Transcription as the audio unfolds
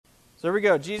So here we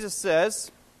go. Jesus says,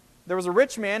 "There was a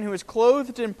rich man who was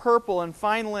clothed in purple and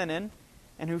fine linen,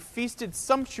 and who feasted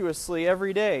sumptuously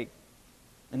every day.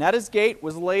 And at his gate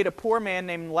was laid a poor man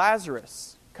named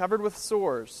Lazarus, covered with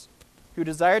sores, who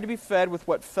desired to be fed with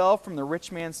what fell from the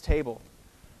rich man's table.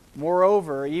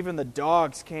 Moreover, even the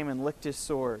dogs came and licked his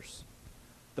sores.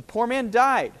 The poor man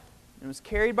died and was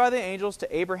carried by the angels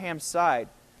to Abraham's side.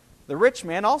 The rich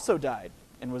man also died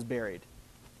and was buried.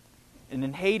 And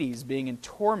in Hades, being in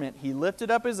torment, he lifted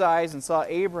up his eyes and saw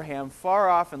Abraham far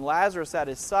off and Lazarus at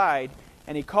his side.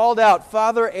 And he called out,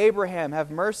 'Father Abraham, have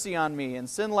mercy on me, and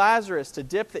send Lazarus to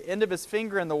dip the end of his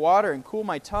finger in the water and cool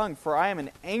my tongue, for I am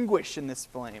in anguish in this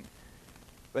flame.'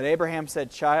 But Abraham said,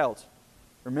 'Child,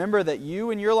 remember that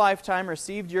you in your lifetime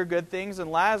received your good things, and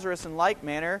Lazarus in like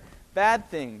manner bad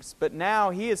things. But now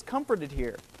he is comforted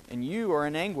here, and you are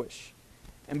in anguish.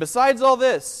 And besides all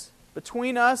this,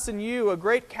 between us and you a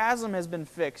great chasm has been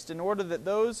fixed, in order that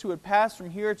those who would pass from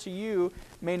here to you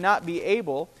may not be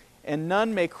able, and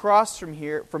none may cross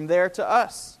from there to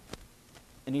us.'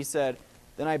 And he said,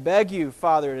 'Then I beg you,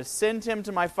 Father, to send him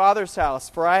to my father's house,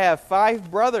 for I have 5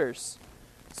 brothers,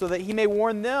 so that he may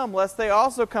warn them, lest they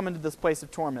also come into this place of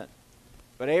torment.'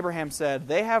 But Abraham said,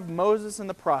 'They have Moses and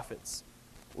the prophets.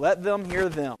 Let them hear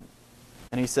them.'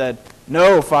 And he said,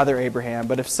 'No, Father Abraham,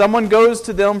 but if someone goes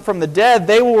to them from the dead,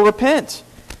 they will repent.'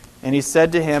 And he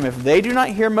said to him, 'If they do not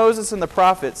hear Moses and the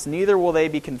prophets, neither will they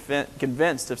be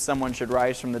convinced if someone should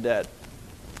rise from the dead.'"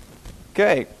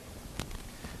 Okay.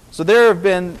 So there have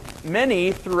been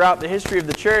many throughout the history of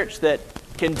the church that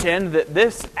contend that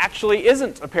this actually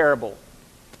isn't a parable.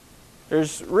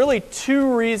 There's really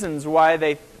 2 reasons why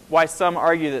some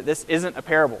argue that this isn't a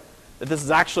parable, that this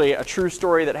is actually a true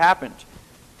story that happened.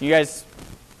 You guys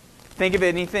think of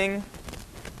anything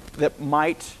that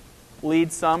might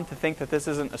lead some to think that this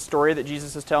isn't a story that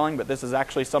Jesus is telling, but this is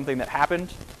actually something that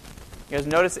happened? You guys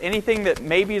notice anything that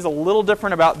maybe is a little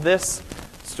different about this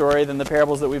story than the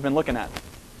parables that we've been looking at?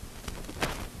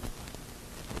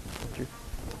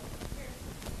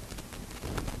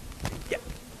 Yeah.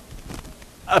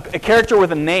 A character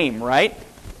with a name, right?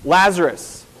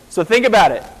 Lazarus. So think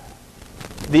about it.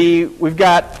 We've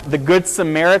got the Good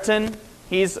Samaritan.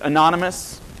 He's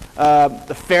anonymous.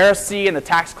 The Pharisee and the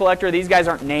tax collector, these guys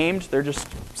aren't named. They're just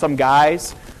some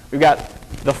guys. We've got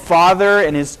the father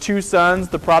and his 2 sons,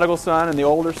 the prodigal son and the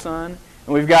older son.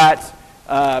 And we've got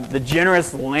the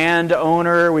generous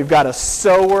landowner. We've got a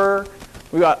sower.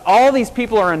 We've got all these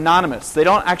people are anonymous. They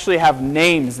don't actually have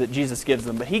names that Jesus gives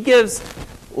them. But he gives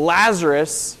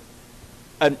Lazarus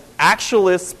an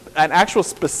actual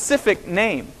specific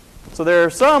name. So there are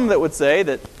some that would say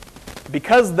that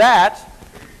because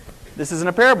this isn't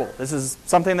a parable. This is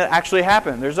something that actually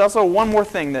happened. There's also one more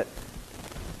thing that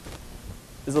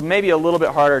is maybe a little bit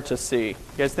harder to see. You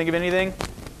guys think of anything?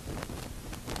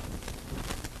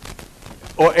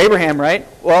 Oh, Abraham, right?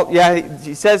 Well, yeah,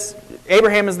 he says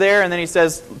Abraham is there, and then he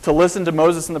says to listen to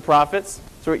Moses and the prophets.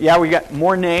 So yeah, we got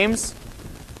more names.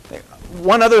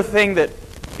 One other thing that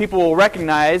people will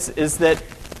recognize is that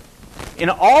in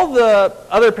all the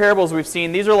other parables we've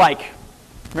seen, these are like,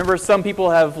 remember some people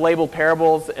have labeled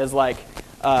parables as like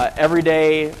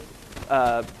everyday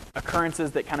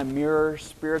occurrences that kind of mirror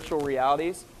spiritual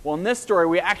realities. Well, in this story,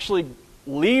 we actually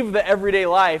leave the everyday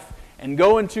life and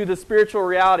go into the spiritual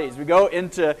realities. We go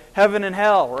into heaven and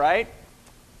hell, right?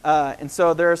 And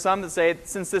so there are some that say,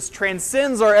 since this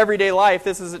transcends our everyday life,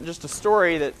 this isn't just a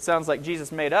story that sounds like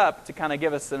Jesus made up to kind of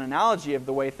give us an analogy of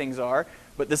the way things are,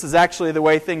 but this is actually the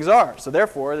way things are. So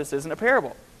therefore, this isn't a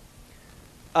parable.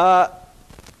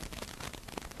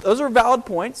 Those are valid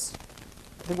points.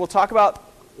 I think we'll talk about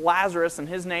Lazarus and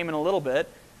his name in a little bit.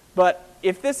 But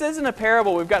if this isn't a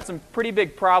parable, we've got some pretty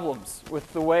big problems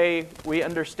with the way we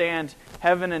understand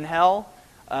heaven and hell.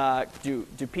 Do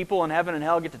people in heaven and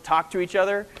hell get to talk to each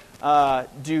other?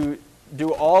 Do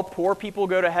all poor people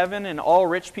go to heaven and all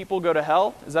rich people go to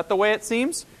hell? Is that the way it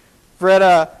seems?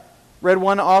 Read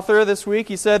one author this week.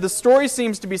 He said, "The story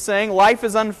seems to be saying life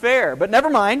is unfair. But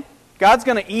never mind. God's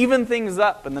going to even things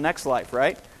up in the next life,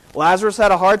 right? Lazarus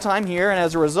had a hard time here, and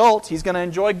as a result, he's going to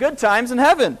enjoy good times in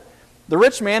heaven. The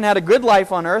rich man had a good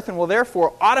life on earth and will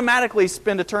therefore automatically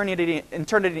spend eternity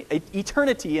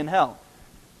in hell."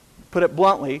 Put it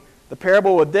bluntly, the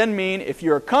parable would then mean if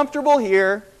you're comfortable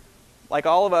here, like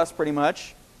all of us pretty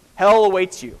much, hell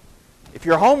awaits you. If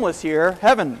you're homeless here,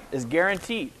 heaven is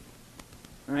guaranteed.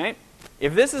 All right?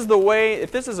 If this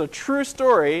is a true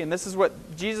story, and this is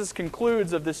what Jesus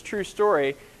concludes of this true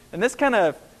story, then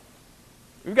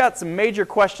we've got some major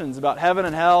questions about heaven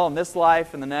and hell and this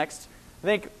life and the next. I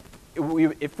think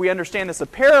if we understand this as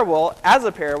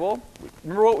a parable,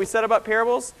 remember what we said about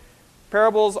parables?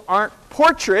 Parables aren't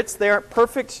portraits. They aren't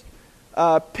perfect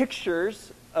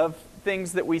pictures of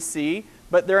things that we see,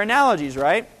 but they're analogies,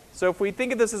 right? So if we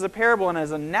think of this as a parable and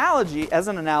as an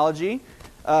analogy,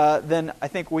 then I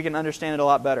think we can understand it a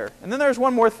lot better. And then there's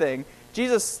one more thing.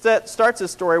 Jesus starts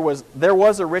his story was, there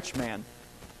was a rich man.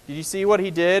 Did you see what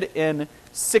he did in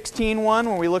 16:1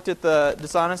 when we looked at the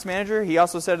dishonest manager? He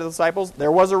also said to the disciples,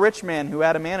 there was a rich man who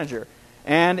had a manager.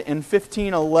 And in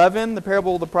 15:11, the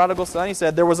parable of the prodigal son, he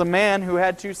said, there was a man who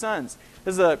had 2 sons.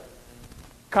 This is a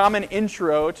common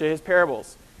intro to his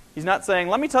parables. He's not saying,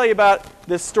 let me tell you about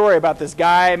this story about this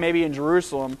guy maybe in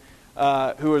Jerusalem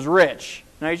who was rich.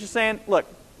 No, he's just saying, look,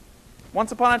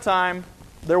 once upon a time,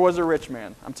 there was a rich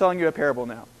man. I'm telling you a parable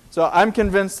now. So I'm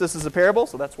convinced this is a parable,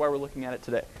 so that's why we're looking at it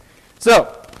today.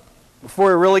 So, before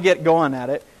we really get going at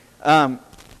it,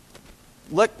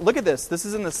 look at this. This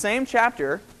is in the same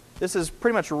chapter. This is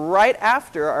pretty much right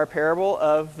after our parable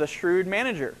of the shrewd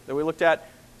manager that we looked at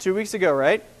 2 weeks ago,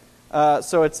 right?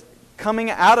 So it's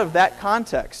coming out of that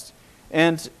context.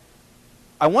 And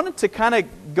I wanted to kind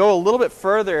of go a little bit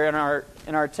further in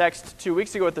our text 2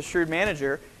 weeks ago with the shrewd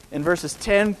manager in verses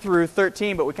 10 through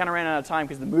 13, but we kind of ran out of time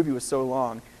because the movie was so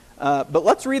long. But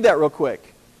let's read that real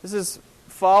quick. This is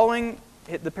following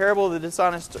the parable of the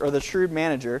dishonest or the shrewd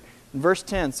manager. In verse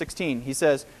 16, he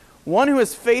says, one who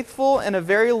is faithful in a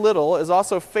very little is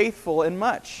also faithful in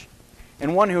much.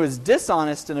 And one who is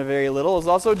dishonest in a very little is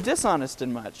also dishonest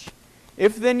in much.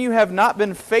 If then you have not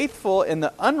been faithful in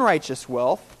the unrighteous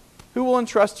wealth, who will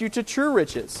entrust you to true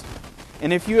riches?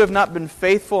 And if you have not been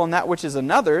faithful in that which is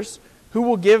another's, who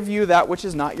will give you that which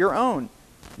is not your own?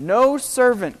 No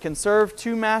servant can serve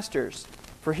 2 masters,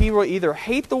 for he will either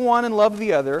hate the one and love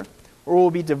the other, or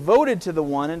will be devoted to the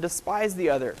one and despise the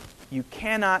other. You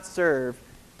cannot serve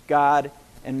God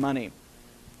and money.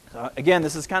 Again,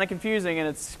 this is kind of confusing, and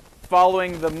it's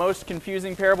following the most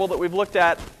confusing parable that we've looked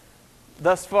at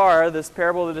thus far, this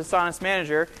parable of the dishonest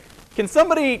manager. Can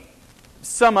somebody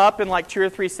sum up in like 2 or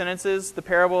 3 sentences the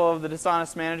parable of the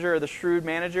dishonest manager or the shrewd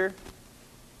manager?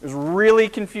 It was really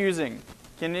confusing.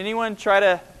 Can anyone try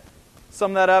to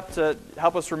sum that up to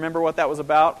help us remember what that was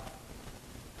about?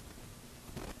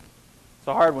 It's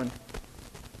a hard one.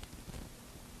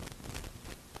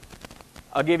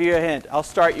 I'll give you a hint. I'll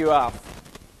start you off.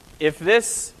 If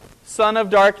this son of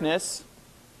darkness,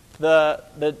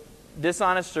 the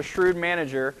dishonest or shrewd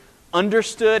manager,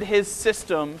 understood his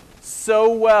system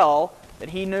so well that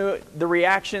he knew the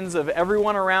reactions of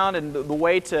everyone around and the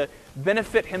way to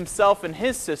benefit himself and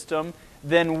his system,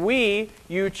 then we,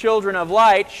 you children of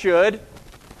light, should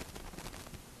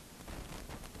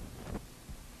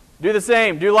do the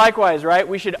same, do likewise, right?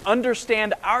 We should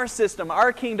understand our system,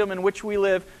 our kingdom in which we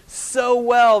live so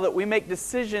well that we make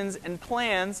decisions and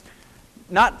plans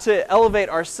not to elevate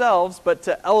ourselves, but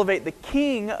to elevate the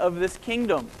king of this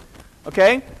kingdom.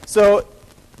 Okay? So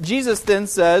Jesus then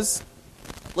says,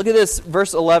 look at this,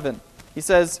 verse 11. He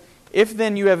says, If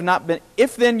then you have not been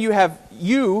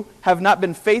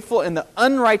faithful in the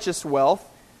unrighteous wealth,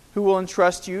 who will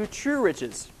entrust you true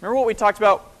riches? Remember what we talked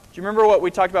about? Do you remember what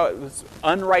we talked about with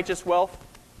unrighteous wealth?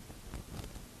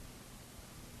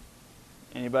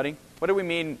 Anybody? What do we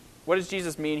mean? What does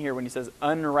Jesus mean here when he says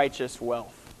unrighteous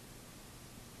wealth?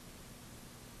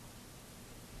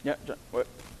 Yeah, what?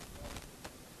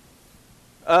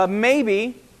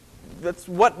 Maybe that's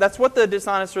what the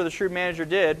dishonest or the shrewd manager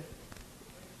did.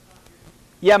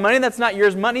 Yeah, money that's not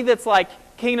yours, money that's like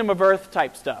kingdom of earth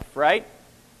type stuff, right?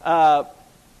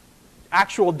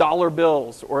 Actual dollar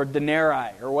bills or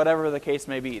denarii or whatever the case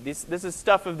may be. This is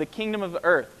stuff of the kingdom of the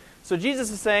earth. So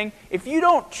Jesus is saying, if you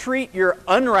don't treat your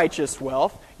unrighteous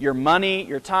wealth, your money,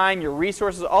 your time, your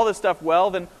resources, all this stuff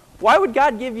well, then why would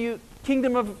God give you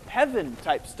kingdom of heaven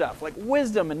type stuff, like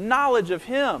wisdom and knowledge of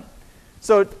Him?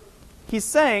 So he's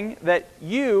saying that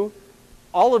you,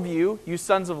 all of you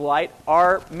sons of light,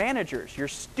 are managers. You're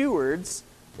stewards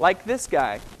like this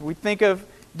guy. We think of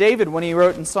David when he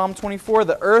wrote in Psalm 24,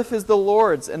 the earth is the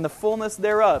Lord's and the fullness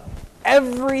thereof.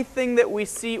 Everything that we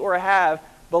see or have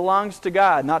belongs to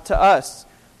God, not to us.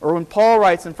 Or when Paul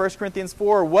writes in 1 Corinthians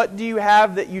 4, what do you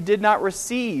have that you did not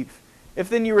receive? If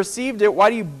then you received it, why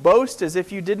do you boast as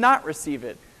if you did not receive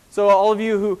it? So all of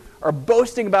you who are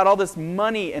boasting about all this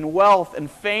money and wealth and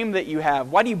fame that you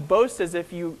have, why do you boast as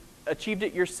if you achieved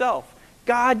it yourself?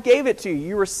 God gave it to you.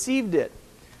 You received it.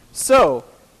 So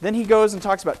then he goes and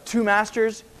talks about 2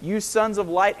 masters, you sons of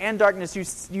light and darkness.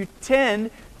 You tend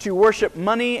to worship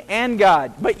money and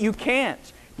God, but you can't.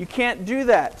 You can't do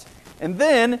that. And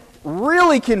then,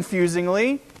 really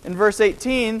confusingly, in verse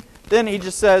 18, then he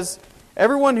just says,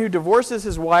 everyone who divorces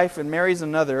his wife and marries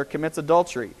another commits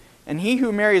adultery. and he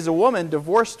who marries a woman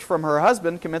divorced from her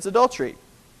husband commits adultery.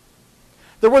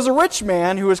 There was a rich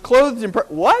man who was clothed in...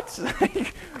 What?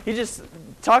 He just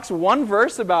talks one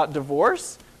verse about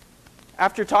divorce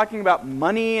after talking about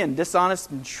money and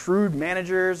dishonest and shrewd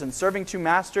managers and serving two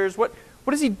masters. What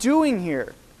is he doing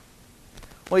here?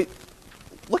 Well,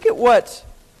 look at what...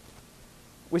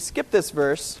 We skip this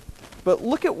verse, but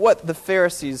look at what the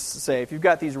Pharisees say. If you've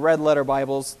got these red letter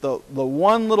Bibles, the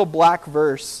one little black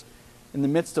verse in the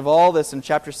midst of all this in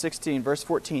chapter 16, verse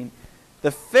 14.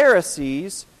 The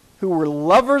Pharisees, who were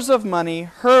lovers of money,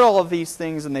 heard all of these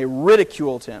things, and they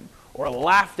ridiculed him, or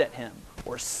laughed at him,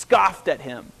 or scoffed at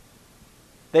him.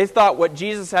 They thought what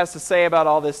Jesus has to say about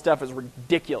all this stuff is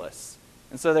ridiculous.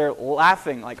 And so they're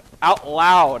laughing like out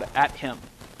loud at him.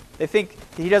 They think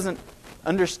he doesn't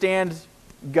understand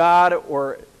God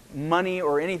or money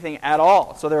or anything at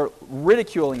all. So they're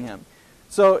ridiculing him.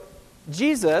 So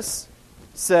Jesus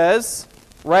says,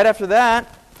 right after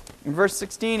that, in verse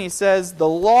 16, he says, "The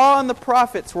law and the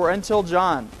prophets were until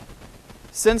John.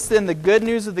 Since then the good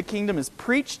news of the kingdom is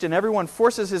preached, and everyone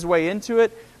forces his way into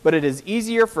it, but it is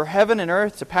easier for heaven and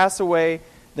earth to pass away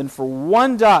than for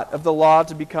one dot of the law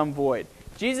to become void."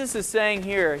 Jesus is saying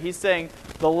here, he's saying,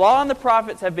 the law and the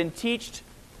prophets have been taught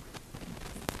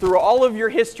through all of your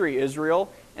history,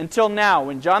 Israel, until now,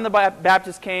 when John the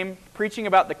Baptist came preaching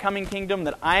about the coming kingdom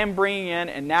that I am bringing in,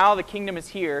 and now the kingdom is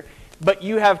here, but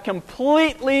you have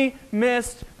completely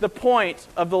missed the point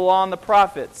of the law and the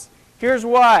prophets. Here's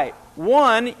why.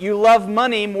 One, you love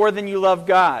money more than you love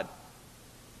God.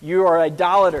 You are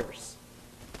idolaters.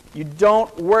 You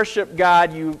don't worship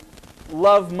God, you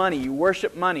love money, you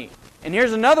worship money. And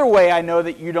here's another way I know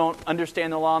that you don't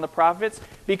understand the law and the prophets,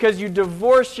 because you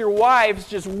divorce your wives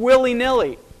just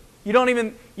willy-nilly. You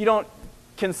don't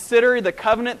consider the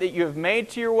covenant that you have made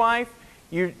to your wife.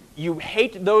 You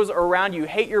hate those around you. You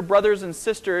hate your brothers and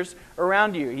sisters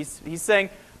around you. He's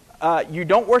saying you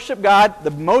don't worship God.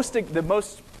 The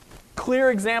most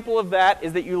clear example of that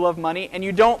is that you love money, and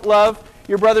you don't love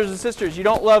your brothers and sisters. You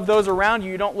don't love those around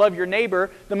you. You don't love your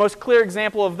neighbor. The most clear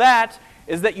example of that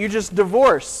is that you just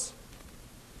divorce.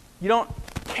 You don't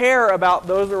care about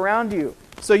those around you.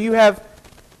 So you have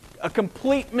a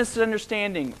complete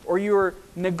misunderstanding, or you are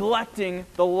neglecting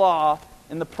the law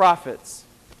and the prophets.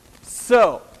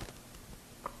 So,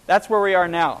 that's where we are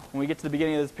now when we get to the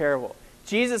beginning of this parable.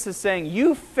 Jesus is saying,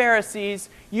 you Pharisees,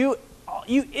 you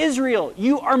Israel,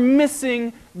 you are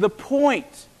missing the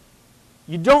point.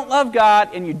 You don't love God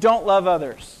and you don't love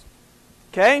others.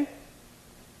 Okay?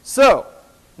 So,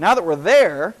 now that we're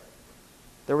there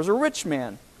was a rich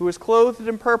man who was clothed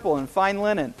in purple and fine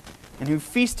linen, and who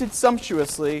feasted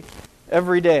sumptuously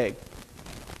every day.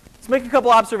 Let's make a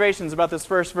couple observations about this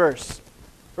first verse.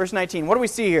 Verse 19. What do we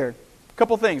see here? A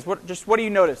couple things. What do you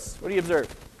notice? What do you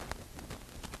observe?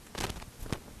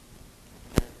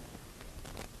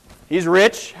 He's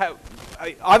rich.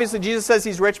 Obviously, Jesus says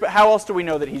he's rich, but how else do we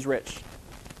know that he's rich?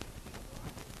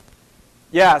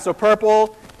 Yeah, so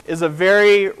purple is a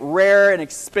very rare and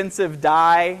expensive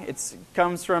dye. It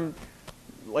comes from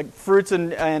like fruits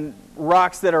and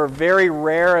rocks that are very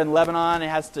rare in Lebanon.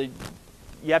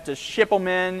 You have to ship them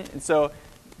in, and so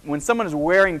when someone is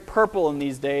wearing purple in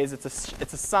these days, it's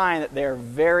a sign that they're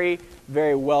very,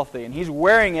 very wealthy. And he's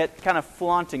wearing it, kind of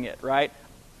flaunting it, right?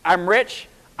 I'm rich,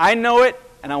 I know it,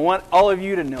 and I want all of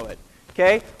you to know it.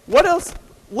 Okay? What else?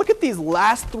 Look at these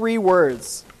last three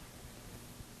words.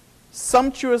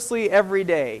 Sumptuously every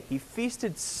day. He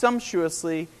feasted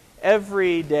sumptuously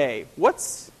every day.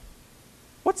 What's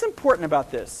important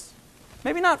about this?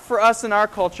 Maybe not for us in our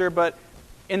culture, but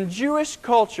in Jewish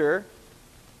culture,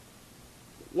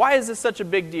 why is this such a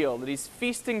big deal that he's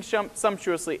feasting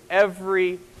sumptuously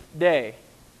every day?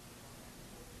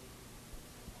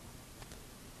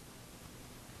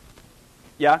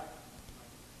 Yeah?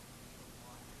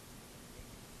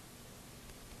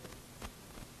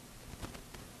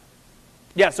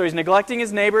 Yeah, so he's neglecting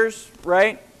his neighbors,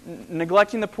 right?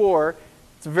 Neglecting the poor.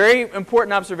 It's a very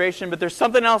important observation, but there's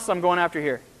something else I'm going after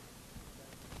here.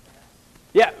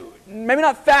 Yeah, maybe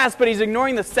not fast, but he's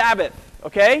ignoring the Sabbath,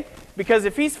 okay? Because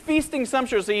if he's feasting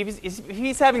sumptuously, if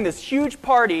he's having this huge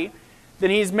party, then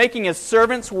he's making his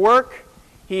servants work.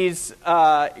 He's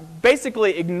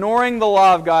basically ignoring the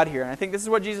law of God here. And I think this is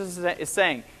what Jesus is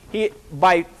saying.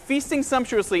 By feasting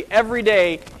sumptuously every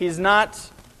day, he's not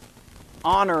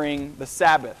honoring the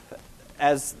Sabbath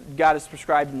as God has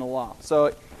prescribed in the law.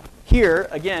 So here,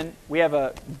 again, we have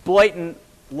a blatant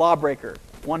lawbreaker,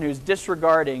 one who's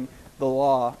disregarding the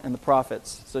law and the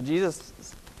prophets. So Jesus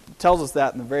tells us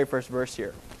that in the very first verse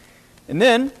here. And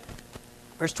then,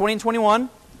 verse 20 and 21,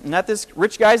 and at this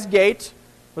rich guy's gate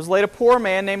was laid a poor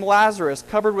man named Lazarus,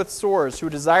 covered with sores, who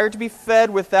desired to be fed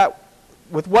with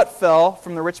what fell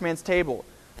from the rich man's table.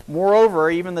 Moreover,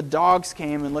 even the dogs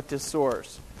came and licked his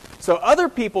sores. So other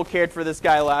people cared for this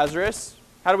guy Lazarus.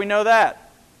 How do we know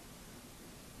that?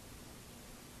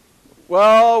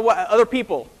 Well, other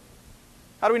people.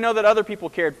 How do we know that other people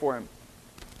cared for him?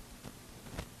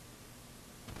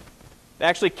 They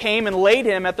actually came and laid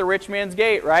him at the rich man's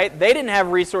gate, right? They didn't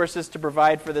have resources to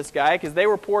provide for this guy because they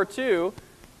were poor too,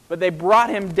 but they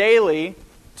brought him daily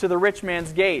to the rich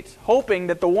man's gate, hoping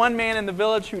that the one man in the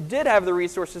village who did have the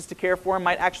resources to care for him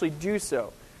might actually do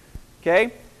so.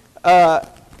 Okay?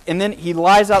 And then he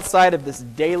lies outside of this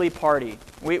daily party.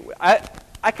 I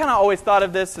kind of always thought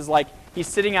of this as like he's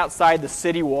sitting outside the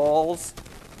city walls,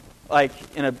 like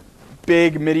in a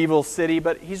big medieval city,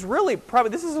 but he's really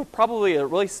this is probably a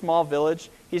really small village.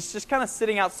 He's just kind of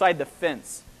sitting outside the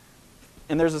fence.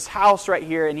 And there's this house right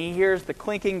here, and he hears the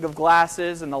clinking of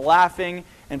glasses and the laughing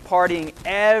and partying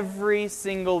every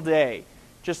single day,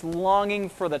 just longing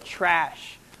for the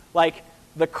trash, like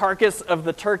the carcass of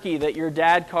the turkey that your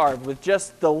dad carved with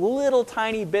just the little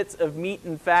tiny bits of meat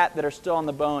and fat that are still on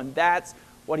the bone. That's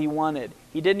what he wanted.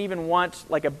 He didn't even want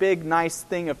like a big nice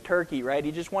thing of turkey, right?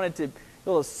 He just wanted to be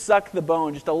able to suck the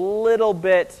bone, just a little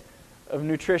bit of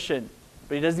nutrition,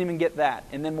 but he doesn't even get that.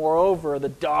 And then moreover, the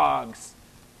dogs,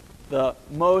 the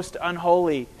most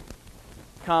unholy,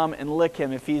 come and lick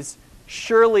him. If he's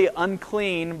surely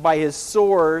unclean by his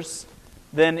sores,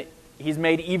 then he's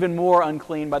made even more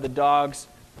unclean by the dogs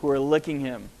who are licking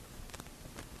him.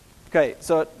 Okay,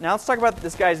 so now let's talk about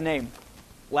this guy's name,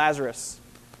 Lazarus.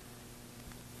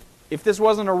 If this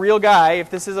wasn't a real guy, if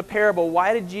this is a parable,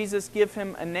 why did Jesus give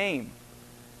him a name?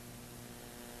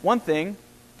 One thing,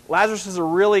 Lazarus is a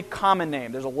really common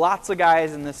name. There's lots of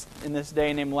guys in this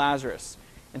day named Lazarus.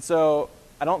 And so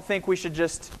I don't think we should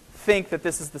just think that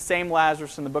this is the same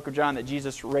Lazarus in the book of John that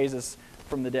Jesus raises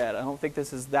from the dead. I don't think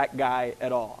this is that guy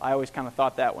at all. I always kind of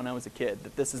thought that when I was a kid,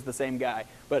 that this is the same guy.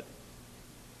 But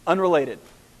unrelated.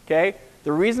 Okay?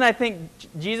 The reason I think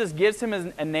Jesus gives him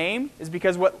a name is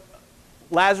because what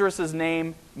Lazarus'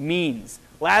 name means.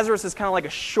 Lazarus is kind of like a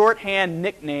shorthand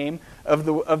nickname of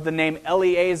the name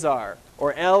Eleazar,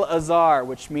 or El-Azar,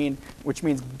 which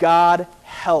means God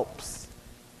helps.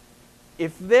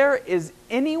 If there is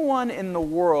anyone in the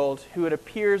world who it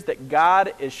appears that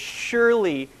God is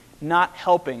surely not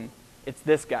helping, it's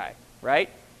this guy, right?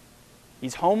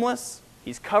 He's homeless,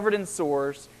 he's covered in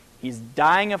sores, he's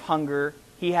dying of hunger,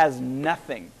 he has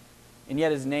nothing, and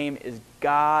yet his name is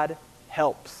God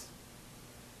helps.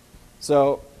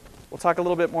 So we'll talk a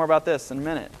little bit more about this in a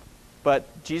minute.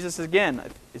 But Jesus, again,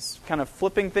 is kind of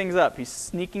flipping things up. He's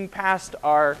sneaking past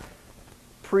our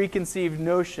preconceived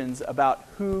notions about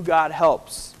who God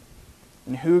helps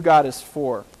and who God is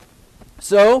for.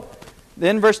 So,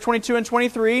 then verse 22 and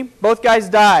 23, both guys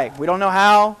die. We don't know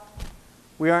how.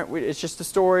 It's just a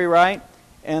story, right?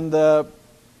 And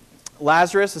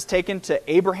Lazarus is taken to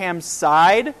Abraham's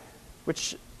side,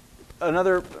 which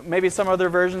maybe some other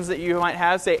versions that you might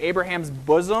have say Abraham's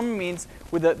bosom means,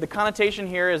 with the connotation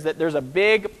here is that there's a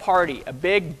big party, a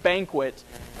big banquet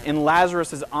in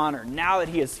Lazarus' honor. Now that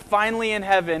he is finally in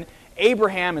heaven,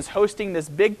 Abraham is hosting this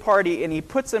big party and he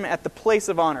puts him at the place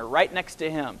of honor right next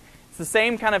to him. It's the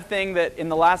same kind of thing that in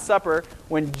the Last Supper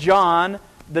when John,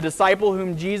 the disciple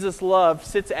whom Jesus loved,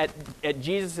 sits at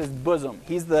Jesus' bosom.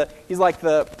 He's like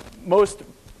the most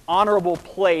honorable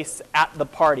place at the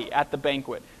party, at the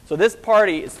banquet. So this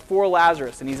party is for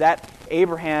Lazarus, and he's at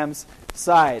Abraham's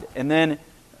side. And then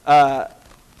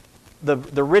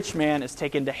the rich man is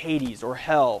taken to Hades, or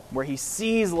hell, where he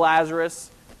sees Lazarus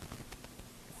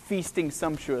feasting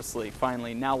sumptuously,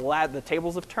 finally. Now the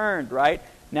tables have turned, right?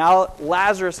 Now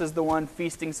Lazarus is the one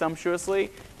feasting sumptuously,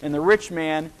 and the rich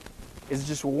man is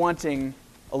just wanting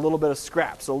a little bit of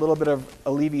scraps, a little bit of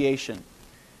alleviation.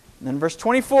 And then verse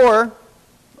 24,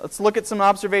 let's look at some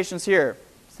observations here.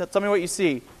 So tell me what you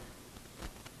see.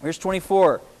 Verse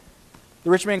 24, the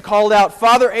rich man called out,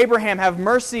 "Father Abraham, have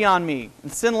mercy on me,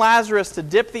 and send Lazarus to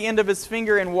dip the end of his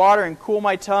finger in water and cool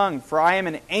my tongue, for I am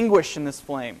in anguish in this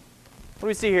flame." What do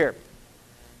we see here?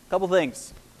 A couple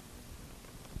things.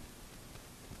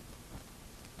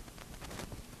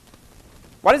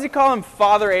 Why does he call him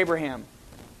Father Abraham?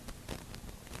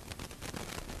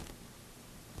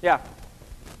 Yeah,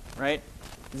 right?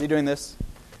 Is he doing this?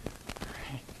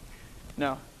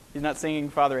 No, he's not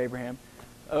singing Father Abraham.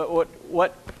 Why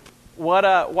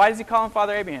does he call him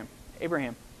Father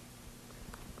Abraham?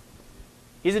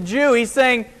 He's a Jew. He's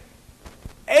saying,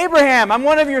 Abraham, I'm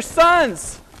one of your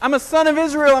sons. I'm a son of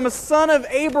Israel. I'm a son of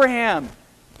Abraham.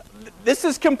 This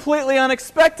is completely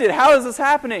unexpected. How is this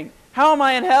happening? How am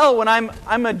I in hell when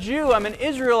I'm a Jew? I'm an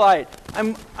Israelite.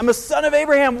 I'm a son of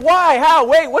Abraham. Why? How?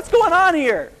 Wait, what's going on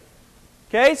here?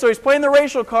 Okay, so he's playing the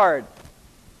racial card.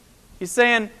 He's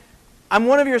saying, I'm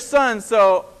one of your sons,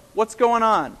 so what's going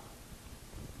on?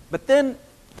 But then,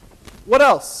 what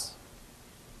else?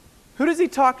 Who does he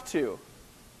talk to?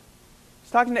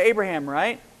 He's talking to Abraham,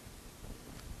 right?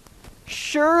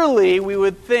 Surely we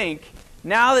would think,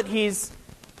 now that he's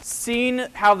seen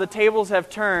how the tables have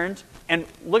turned, and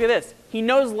look at this, he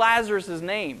knows Lazarus'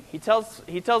 name. He tells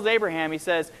Abraham, he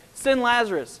says, send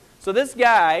Lazarus. So this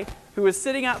guy who was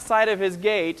sitting outside of his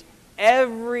gate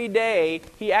every day,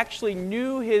 he actually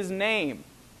knew his name.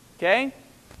 Okay?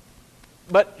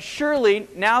 But surely,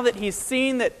 now that he's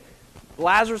seen that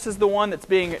Lazarus is the one that's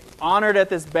being honored at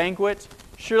this banquet,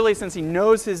 surely since he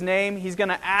knows his name, he's going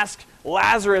to ask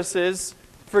Lazarus'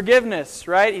 forgiveness,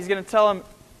 right? He's going to tell him,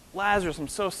 Lazarus, I'm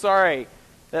so sorry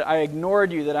that I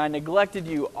ignored you, that I neglected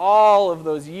you all of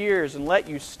those years and let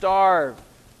you starve.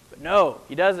 But no,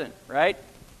 he doesn't, right?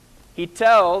 He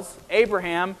tells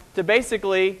Abraham to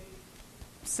basically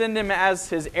send him as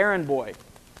his errand boy.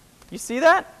 You see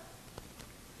that?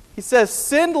 He says,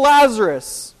 send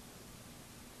Lazarus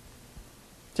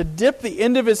to dip the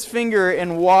end of his finger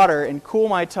in water and cool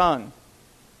my tongue.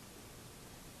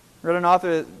 I read an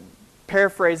author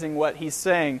paraphrasing what he's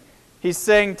saying. He's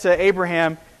saying to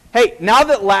Abraham, hey, now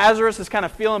that Lazarus is kind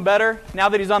of feeling better, now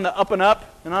that he's on the up and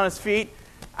up and on his feet,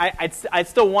 I'd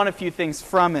still want a few things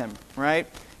from him, right?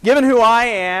 Given who I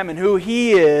am and who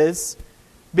he is,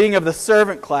 being of the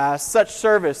servant class, such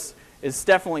service is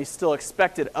definitely still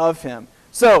expected of him.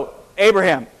 So,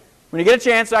 Abraham, when you get a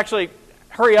chance to actually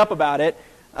hurry up about it,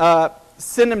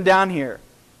 send him down here.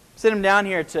 Send him down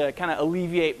here to kind of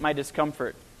alleviate my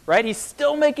discomfort. Right? He's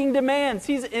still making demands.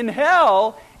 He's in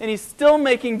hell, and he's still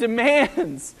making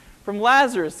demands from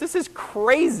Lazarus. This is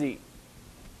crazy.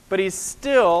 But he's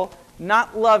still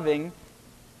not loving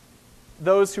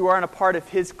those who aren't a part of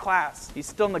his class. He's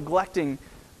still neglecting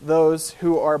those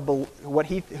who are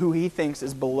who he thinks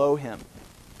is below him.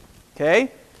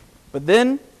 Okay? But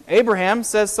then Abraham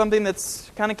says something that's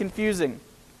kind of confusing.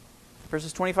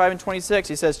 Verses 25 and 26,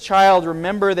 he says, child,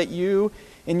 remember that you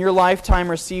in your lifetime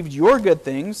received your good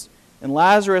things, and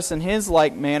Lazarus in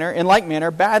like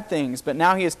manner bad things. But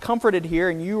now he is comforted here,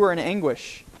 and you are in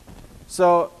anguish.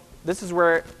 So this is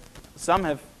where some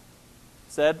have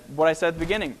said what I said at the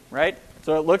beginning, right?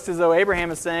 So it looks as though Abraham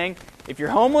is saying, if you're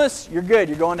homeless, you're good,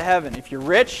 you're going to heaven. If you're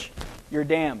rich, you're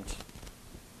damned.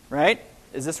 Right?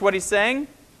 Is this what he's saying?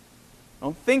 I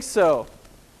don't think so.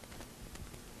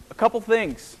 A couple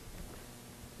things.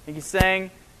 I think he's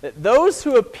saying that those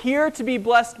who appear to be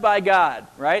blessed by God,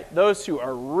 right? Those who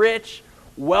are rich,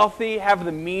 wealthy, have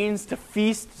the means to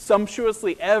feast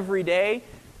sumptuously every day,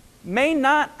 may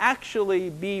not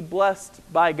actually be blessed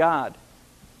by God.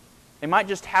 They might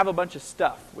just have a bunch of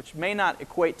stuff, which may not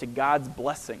equate to God's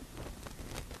blessing.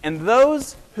 And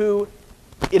those who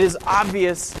it is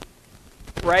obvious,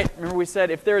 right? Remember we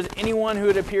said, if there is anyone who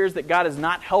it appears that God is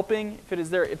not helping, if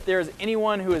there is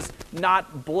anyone who is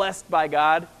not blessed by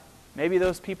God, maybe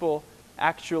those people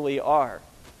actually are.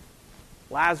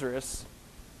 Lazarus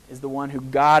is the one who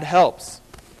God helps.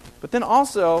 But then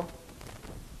also,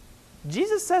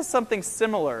 Jesus says something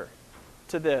similar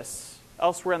to this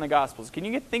elsewhere in the Gospels. Can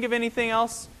you think of anything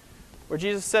else where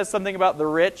Jesus says something about the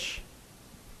rich?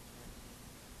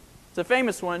 It's a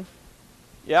famous one.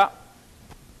 Yeah.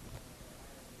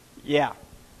 Yeah.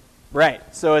 Right.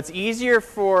 So it's easier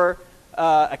for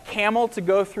a camel to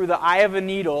go through the eye of a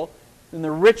needle than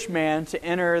the rich man to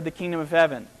enter the kingdom of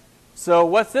heaven. So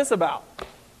what's this about?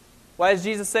 Why does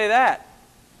Jesus say that?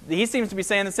 He seems to be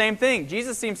saying the same thing.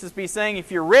 Jesus seems to be saying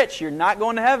if you're rich, you're not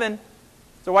going to heaven.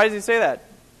 So why does he say that?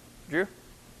 Drew?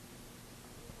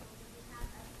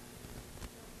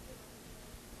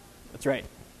 That's right.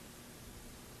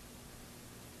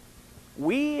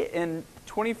 We in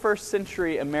 21st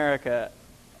century America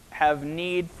have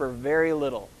need for very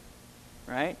little,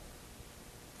 right?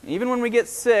 Even when we get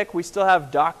sick, we still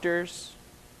have doctors,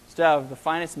 still have the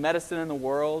finest medicine in the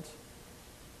world.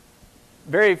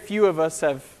 Very few of us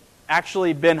have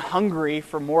actually been hungry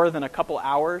for more than a couple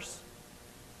hours,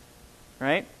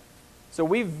 right? So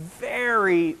we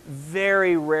very,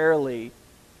 very rarely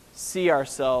see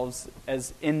ourselves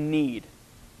as in need.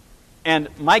 And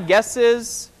my guess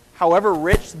is, however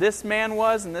rich this man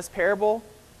was in this parable,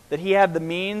 that he had the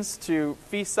means to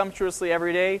feast sumptuously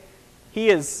every day, he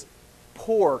is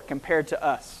poor compared to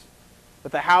us,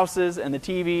 with the houses and the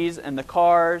TVs and the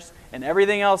cars and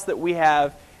everything else that we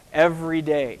have every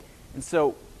day. And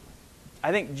so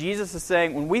I think Jesus is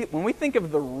saying when we think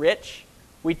of the rich,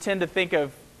 we tend to think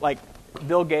of like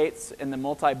Bill Gates and the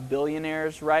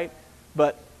multi-billionaires, right?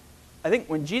 But I think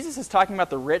when Jesus is talking about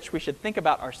the rich, we should think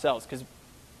about ourselves, because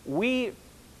we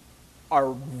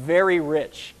are very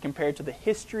rich compared to the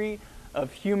history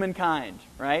of humankind,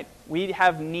 right? We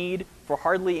have need for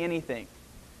hardly anything.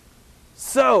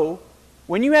 So,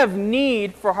 when you have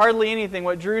need for hardly anything,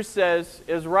 what Drew says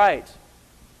is right.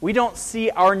 We don't see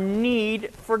our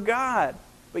need for God.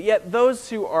 But yet those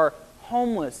who are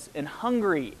homeless and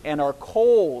hungry and are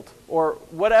cold, or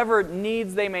whatever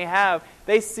needs they may have,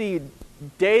 they see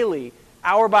daily,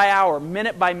 hour by hour,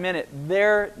 minute by minute,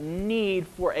 their need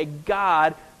for a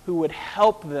God who would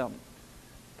help them.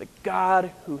 The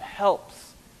God who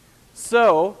helps.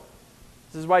 So,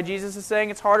 this is why Jesus is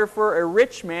saying it's harder for a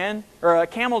rich man, or a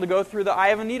camel, to go through the eye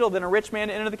of a needle than a rich man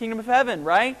to enter the kingdom of heaven,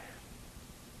 right?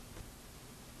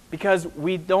 Because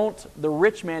the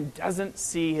rich man doesn't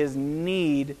see his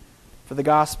need for the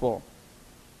gospel.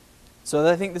 So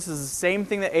I think this is the same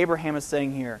thing that Abraham is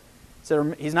saying here.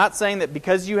 So he's not saying that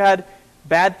because you had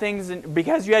bad things,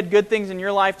 because you had good things in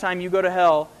your lifetime, you go to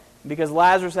hell. Because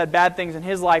Lazarus had bad things in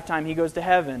his lifetime, he goes to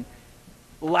heaven.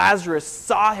 Lazarus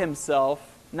saw himself,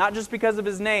 not just because of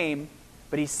his name,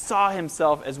 but he saw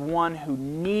himself as one who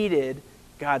needed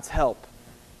God's help.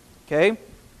 Okay?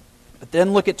 But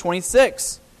then look at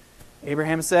 26.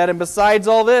 Abraham said, "And besides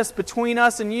all this, between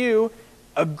us and you,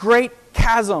 a great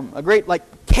chasm, a great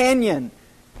canyon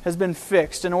has been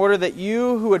fixed, in order that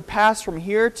you who would pass from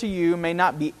here to you may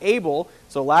not be able."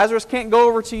 So Lazarus can't go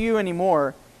over to you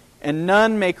anymore, "and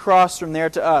none may cross from there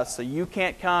to us." So you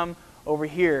can't come over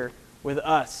here with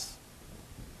us.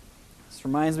 This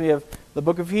reminds me of the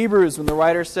book of Hebrews, when the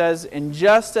writer says, "And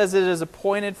just as it is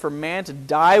appointed for man to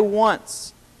die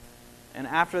once, and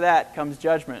after that comes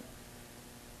judgment."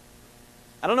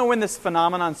 I don't know when this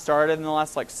phenomenon started in the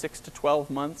last 6 to 12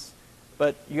 months,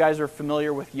 but you guys are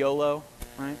familiar with YOLO,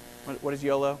 right? What is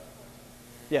YOLO?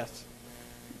 Yes.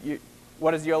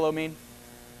 What does YOLO mean?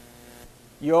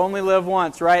 You only live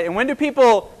once, right? And when do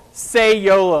people say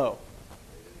YOLO?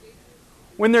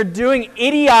 When they're doing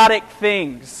idiotic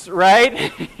things,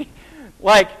 right?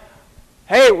 Like,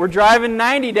 hey, we're driving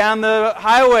 90 down the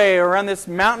highway or on this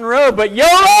mountain road, but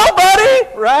YOLO, buddy,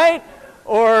 right?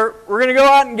 Or we're going to go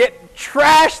out and get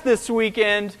trashed this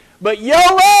weekend, but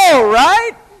YOLO,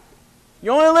 right?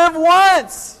 You only live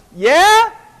once.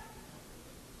 Yeah?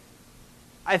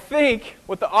 I think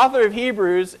what the author of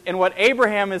Hebrews and what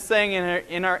Abraham is saying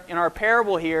in our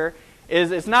parable here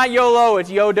is it's not YOLO, it's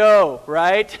YODO,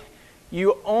 right?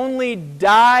 You only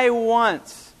die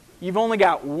once. You've only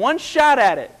got one shot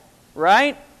at it,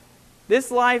 right? This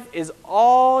life is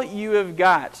all you have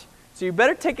got. So you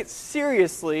better take it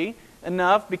seriously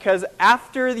enough, because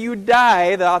after you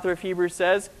die, the author of Hebrews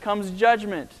says, comes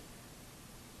judgment.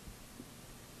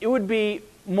 It would be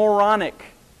moronic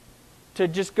to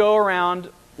just go around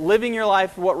living your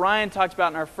life, what Ryan talked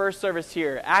about in our first service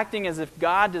here, acting as if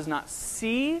God does not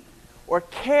see or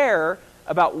care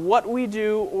about what we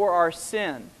do or our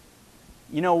sin.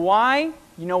 You know why?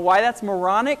 You know why that's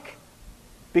moronic?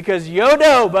 Because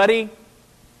YODO, buddy.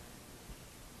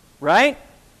 Right?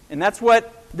 And that's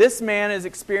what this man is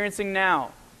experiencing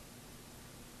now.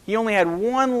 He only had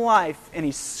one life, and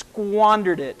he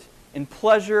squandered it in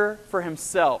pleasure for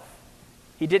himself.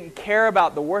 He didn't care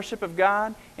about the worship of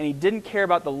God, and he didn't care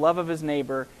about the love of his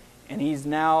neighbor, and he's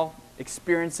now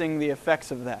experiencing the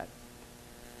effects of that.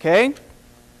 Okay?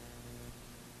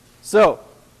 So,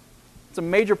 it's a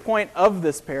major point of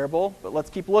this parable, but let's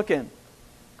keep looking.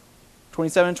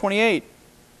 27 and 28.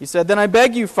 He said, "Then I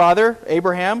beg you, Father,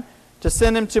 Abraham, to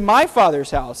send him to my father's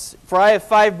house, for I have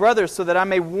 5 brothers, so that I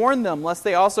may warn them, lest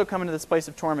they also come into this place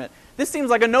of torment." This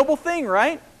seems like a noble thing,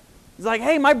 right? He's like,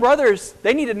 hey, my brothers,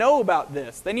 they need to know about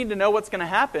this. They need to know what's going to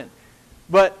happen.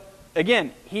 But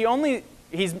again,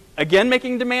 he's again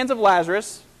making demands of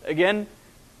Lazarus, again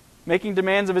making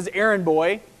demands of his errand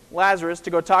boy, Lazarus,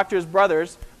 to go talk to his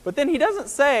brothers. But then he doesn't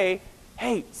say,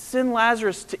 hey, send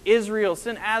Lazarus to Israel,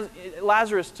 send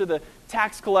Lazarus to the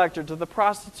tax collector, to the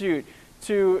prostitute,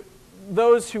 to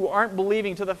those who aren't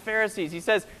believing, to the Pharisees. He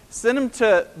says, send him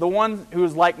to the one who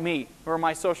is like me, who are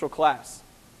my social class.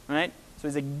 Right? So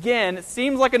he's again, it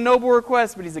seems like a noble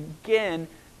request, but he's again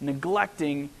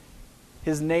neglecting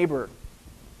his neighbor.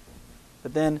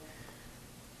 But then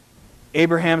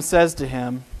Abraham says to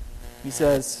him, he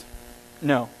says,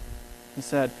 no. He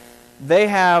said, they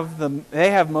have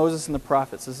Moses and the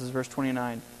prophets. This is verse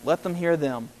 29. Let them hear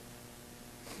them.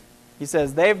 He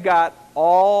says they've got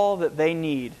all that they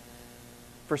need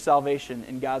for salvation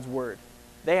in God's Word.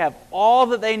 They have all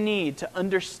that they need to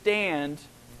understand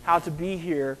how to be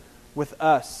here with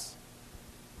us.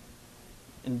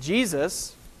 And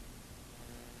Jesus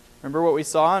Remember what we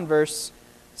saw in verse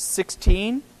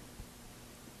 16?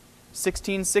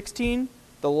 16:16.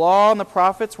 The law and the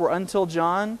prophets were until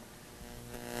John.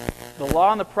 The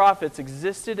law and the prophets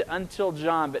existed until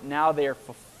John, but now they are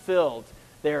fulfilled.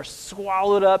 They are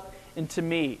swallowed up into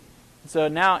me. So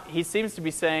now he seems to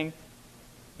be saying,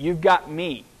 you've got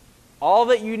me. All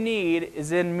that you need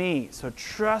is in me. So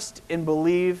trust and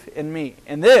believe in me.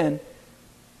 And then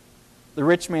the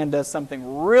rich man does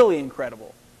something really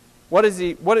incredible.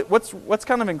 What's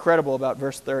kind of incredible about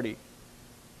verse 30?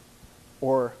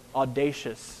 Or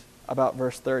audacious about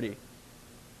verse 30?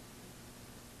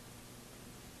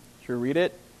 Should we read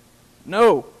it?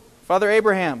 No, Father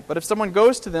Abraham, but if someone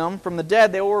goes to them from the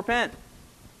dead, they will repent.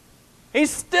 He's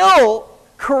still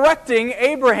correcting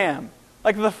Abraham.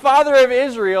 Like the father of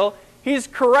Israel, he's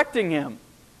correcting him.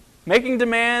 Making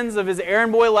demands of his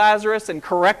errand boy Lazarus and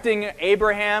correcting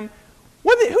Abraham.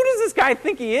 Who does this guy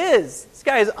think he is? This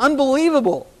guy is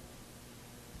unbelievable.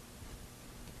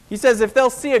 He says if they'll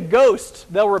see a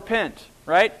ghost, they'll repent,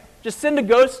 right? Just send a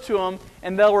ghost to them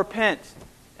and they'll repent.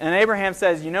 And Abraham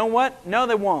says, you know what? No,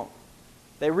 they won't.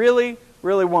 They really,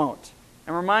 really won't.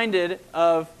 I'm reminded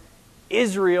of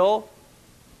Israel.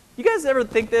 You guys ever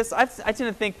think this? I tend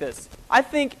to think this. I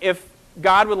think if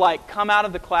God would come out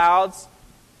of the clouds,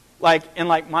 in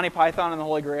Monty Python and the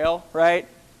Holy Grail, right?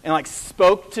 And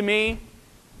spoke to me,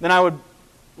 then I would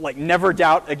never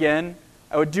doubt again.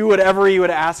 I would do whatever he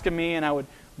would ask of me and I would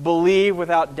believe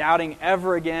without doubting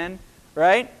ever again,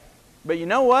 right? But you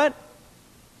know what?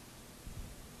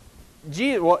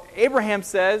 Abraham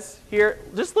says here,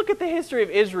 just look at the history of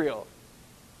Israel.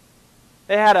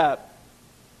 They had a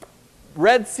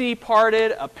Red Sea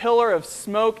parted, a pillar of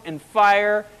smoke and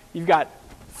fire. You've got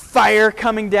fire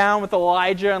coming down with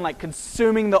Elijah and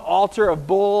consuming the altar of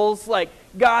bulls.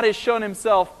 God has shown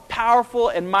himself powerful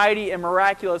and mighty and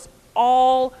miraculous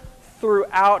all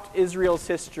throughout Israel's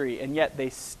history, and yet they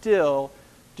still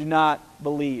do not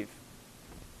believe.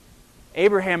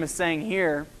 Abraham is saying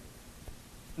here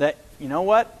that, you know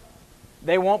what?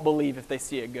 They won't believe if they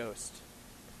see a ghost.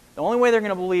 The only way they're going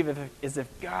to believe is if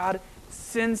God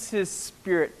sends His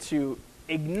Spirit to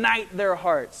ignite their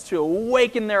hearts, to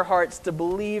awaken their hearts to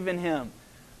believe in Him.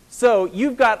 So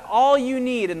you've got all you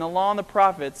need in the law and the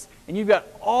prophets, and you've got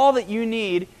all that you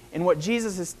need in what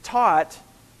Jesus has taught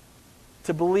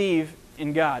to believe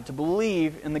in God, to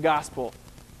believe in the gospel.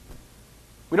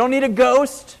 We don't need a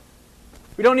ghost.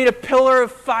 We don't need a pillar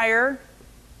of fire.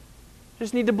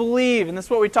 Just need to believe. And this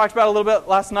is what we talked about a little bit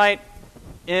last night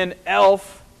in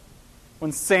Elf,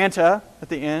 when Santa, at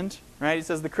the end, right, he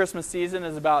says the Christmas season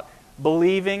is about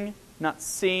believing, not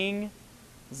seeing.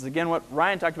 This is again what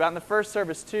Ryan talked about in the first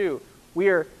service too. We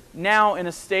are now in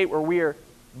a state where we are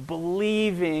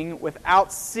believing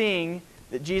without seeing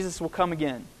that Jesus will come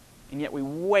again. And yet we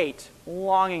wait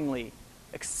longingly,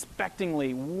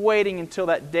 expectingly, waiting until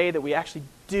that day that we actually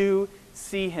do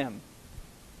see Him.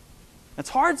 It's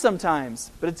hard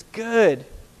sometimes, but it's good.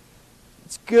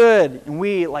 It's good. And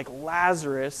we, like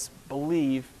Lazarus,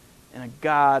 believe in a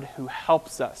God who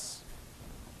helps us.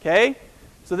 Okay?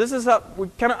 So this is how we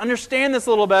kind of understand this a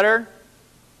little better.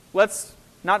 Let's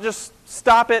not just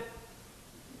stop at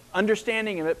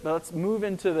understanding of it, but let's move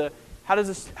into how does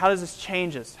this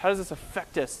change us? How does this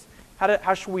affect us?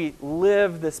 How should we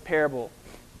live this parable?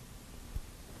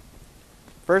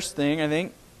 First thing, I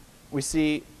think, we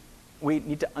see we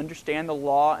need to understand the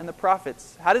law and the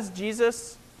prophets. How does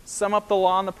Jesus sum up the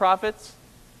law and the prophets?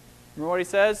 Remember what He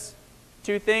says?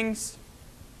 2 things.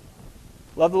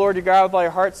 Love the Lord your God with all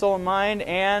your heart, soul, and mind,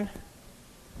 and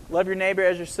love your neighbor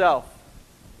as yourself.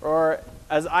 Or,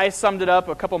 as I summed it up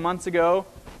a couple months ago,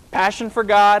 passion for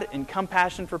God and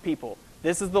compassion for people.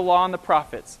 This is the law and the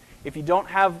prophets. If you don't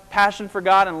have passion for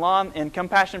God and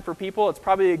compassion for people, it's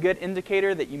probably a good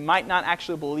indicator that you might not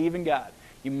actually believe in God.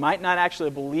 You might not actually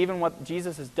believe in what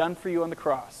Jesus has done for you on the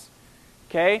cross.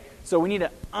 Okay? So we need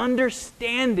an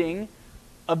understanding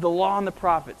of the law and the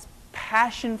prophets.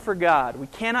 Passion for God. We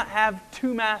cannot have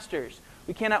 2 masters.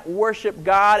 We cannot worship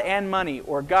God and money,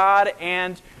 or God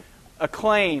and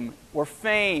acclaim, or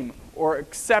fame, or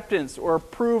acceptance, or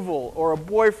approval, or a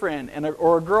boyfriend,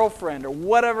 or a girlfriend, or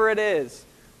whatever it is.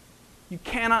 You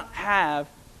cannot have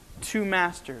 2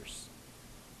 masters.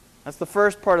 That's the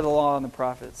first part of the law and the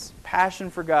prophets. Passion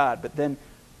for God, but then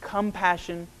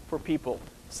compassion for people.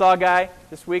 Saw a guy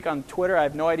this week on Twitter. I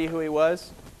have no idea who he was.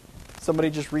 Somebody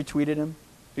just retweeted him.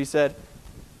 He said,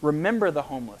 remember the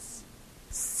homeless.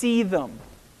 See them.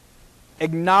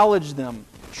 Acknowledge them.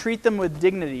 Treat them with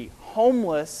dignity.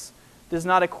 Homeless does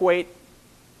not equate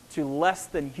to less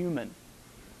than human.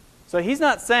 So he's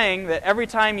not saying that every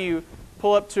time you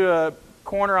pull up to a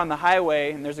corner on the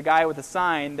highway and there's a guy with a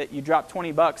sign that you drop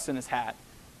 $20 in his hat,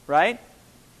 right?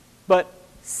 But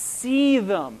see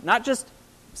them. Not just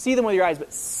see them with your eyes,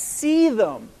 but see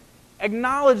them.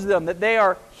 Acknowledge them, that they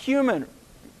are human.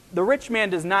 The rich man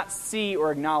does not see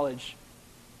or acknowledge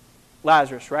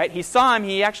Lazarus, right? He saw him,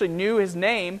 he actually knew his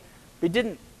name, but he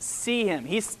didn't see him.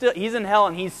 He's in hell,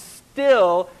 and he's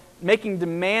still making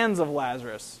demands of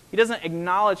Lazarus. He doesn't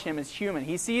acknowledge him as human.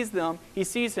 He sees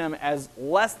him as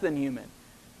less than human,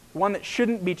 one that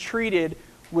shouldn't be treated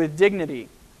with dignity.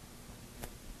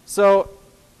 So,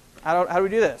 how do we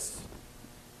do this?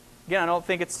 Again, I don't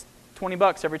think it's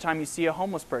 $20 every time you see a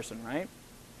homeless person, right?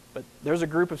 But there's a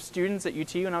group of students at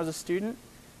UT when I was a student.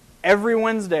 Every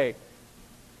Wednesday,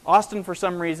 Austin, for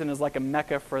some reason, is like a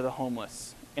mecca for the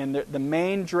homeless. And the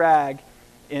main drag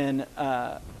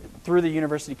through the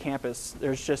university campus,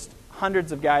 there's just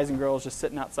hundreds of guys and girls just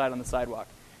sitting outside on the sidewalk.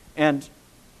 And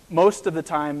most of the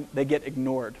time, they get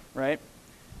ignored, right?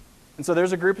 And so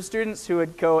there's a group of students who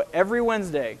would go every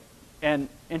Wednesday and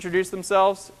introduce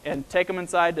themselves and take them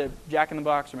inside to Jack in the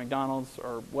Box or McDonald's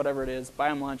or whatever it is, buy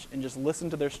them lunch, and just listen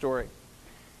to their story.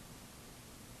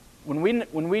 When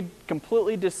we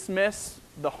completely dismiss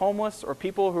the homeless or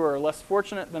people who are less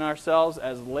fortunate than ourselves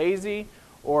as lazy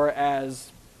or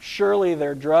as surely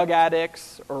they're drug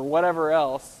addicts or whatever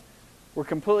else, we're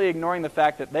completely ignoring the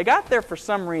fact that they got there for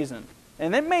some reason.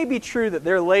 And it may be true that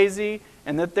they're lazy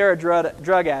and that they're a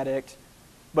drug addict,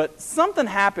 but something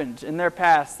happened in their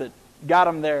past that got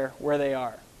them there where they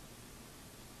are.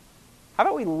 How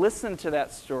about we listen to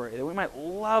that story, that we might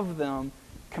love them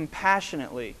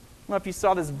compassionately? I don't know if you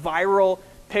saw this viral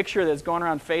picture that's going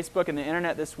around Facebook and the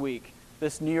internet this week,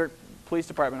 this New York Police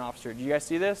Department officer. Did you guys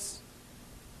see this?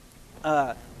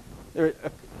 A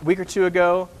week or two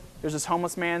ago, there's this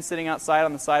homeless man sitting outside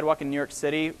on the sidewalk in New York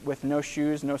City with no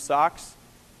shoes, no socks,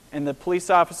 and the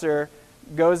police officer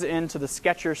goes into the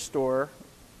Skechers store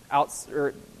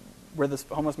where this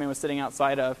homeless man was sitting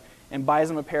outside of, and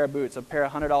buys him a pair of boots, a pair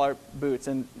of $100 boots.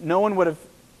 And no one would have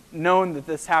known that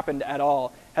this happened at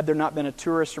all had there not been a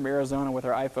tourist from Arizona with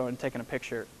her iPhone taking a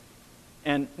picture.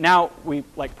 And now we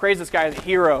praise this guy as a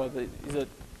hero. He's a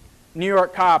New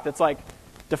York cop that's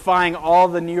defying all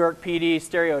the New York PD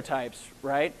stereotypes,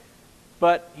 right?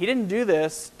 But he didn't do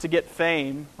this to get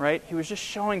fame, right? He was just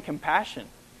showing compassion.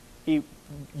 He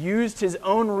used his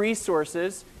own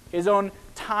resources, his own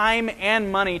time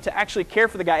and money to actually care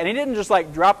for the guy. And he didn't just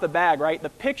drop the bag, right? The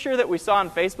picture that we saw on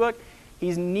Facebook,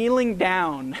 he's kneeling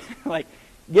down,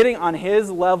 getting on his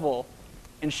level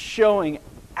and showing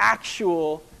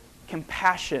actual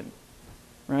compassion,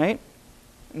 right?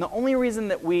 And the only reason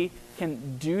that we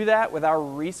can do that with our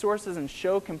resources and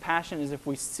show compassion is if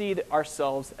we see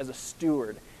ourselves as a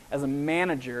steward, as a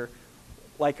manager,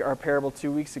 like our parable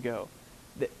 2 weeks ago.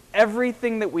 That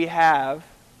everything that we have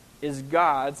is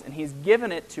God's, and He's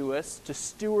given it to us to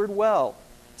steward well,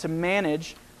 to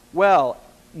manage well.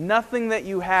 Nothing that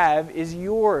you have is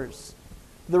yours.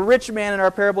 The rich man in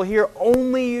our parable here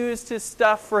only used his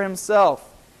stuff for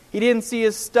himself. He didn't see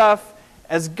his stuff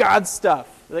as God's stuff,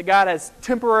 that God has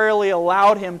temporarily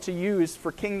allowed him to use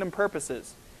for kingdom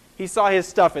purposes. He saw his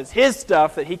stuff as his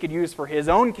stuff that he could use for his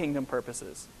own kingdom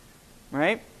purposes.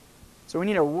 Right? So we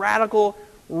need a radical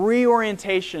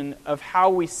reorientation of how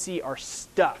we see our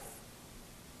stuff.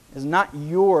 It's not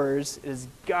yours, it is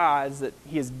God's that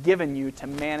He has given you to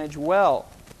manage well.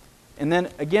 And then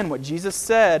again, what Jesus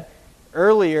said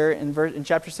earlier in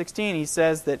chapter 16, He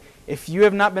says that if you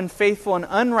have not been faithful in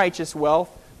unrighteous wealth,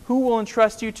 who will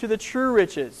entrust you to the true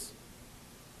riches?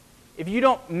 If you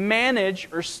don't manage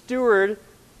or steward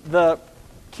the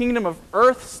kingdom of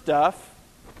earth stuff,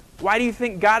 why do you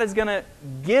think God is going to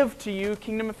give to you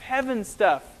kingdom of heaven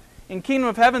stuff? And kingdom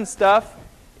of heaven stuff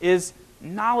is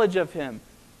knowledge of Him,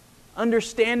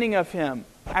 understanding of Him,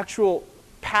 actual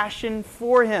passion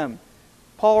for Him.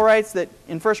 Paul writes that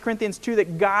in 1 Corinthians 2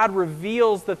 that God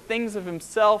reveals the things of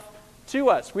Himself to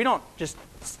us. We don't just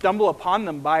stumble upon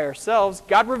them by ourselves.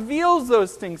 God reveals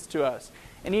those things to us.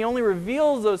 And He only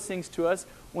reveals those things to us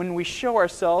when we show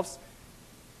ourselves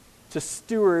to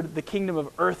steward the kingdom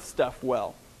of earth stuff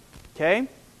well. Okay?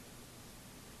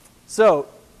 So,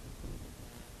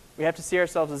 we have to see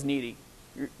ourselves as needy.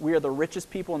 We are the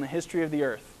richest people in the history of the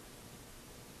earth.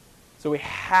 So we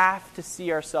have to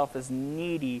see ourselves as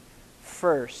needy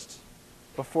first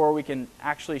before we can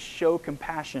actually show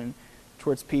compassion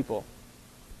towards people.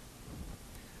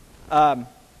 And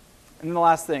then the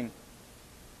last thing,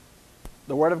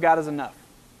 the Word of God is enough.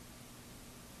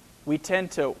 We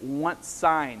tend to want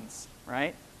signs,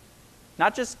 right?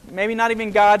 Maybe not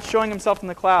even God showing Himself in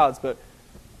the clouds, but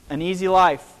an easy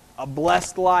life, a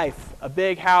blessed life, a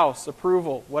big house,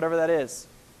 approval, whatever that is.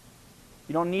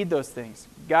 You don't need those things.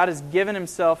 God has given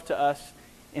himself to us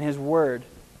in his word.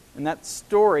 And that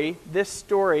story, this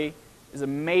story, is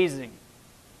amazing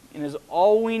and is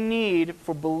all we need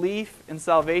for belief and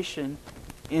salvation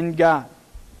in God.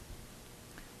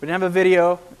 We didn't have a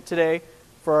video today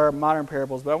for our modern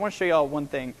parables, but I want to show you all one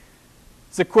thing.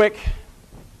 It's a quick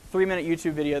 3-minute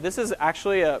YouTube video. This is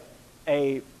actually a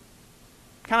kind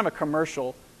of a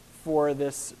commercial for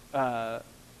this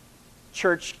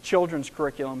church children's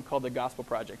curriculum called the Gospel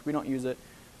Project. We don't use it,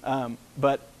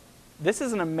 but this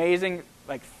is an amazing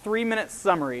 3-minute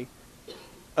summary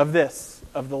of this,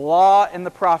 of the law and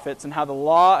the prophets, and how the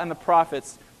law and the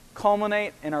prophets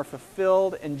culminate and are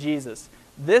fulfilled in Jesus.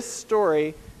 This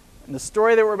story, and the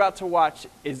story that we're about to watch,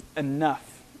 is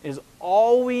enough. It is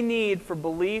all we need for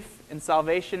belief and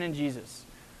salvation in Jesus.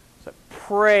 So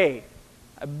pray,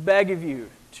 I beg of you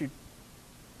to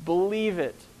believe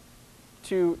it,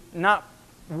 to not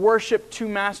worship two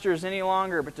masters any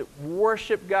longer, but to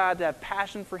worship God, to have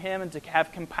passion for him, and to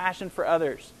have compassion for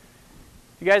others.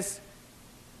 You guys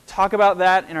talk about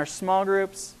that in our small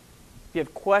groups. If you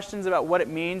have questions about what it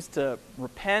means to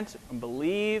repent and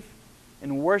believe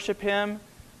and worship him,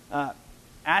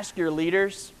 ask your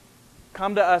leaders.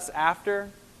 Come to us after.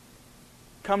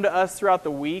 Come to us throughout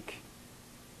the week.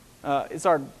 It's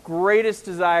our greatest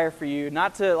desire for you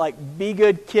not to be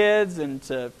good kids and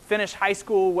to finish high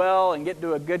school well and get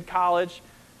to a good college,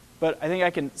 but I think I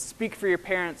can speak for your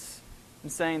parents in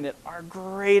saying that our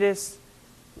greatest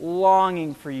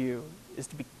longing for you is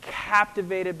to be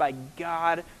captivated by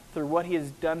God through what he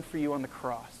has done for you on the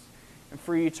cross, and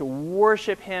for you to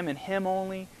worship him and him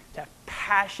only, to have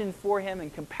passion for him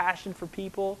and compassion for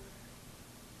people.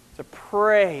 So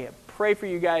pray for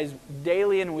you guys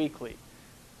daily and weekly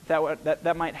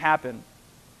that might happen.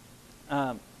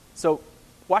 So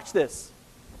watch this.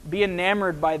 Be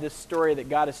enamored by this story that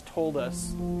God has told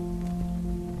us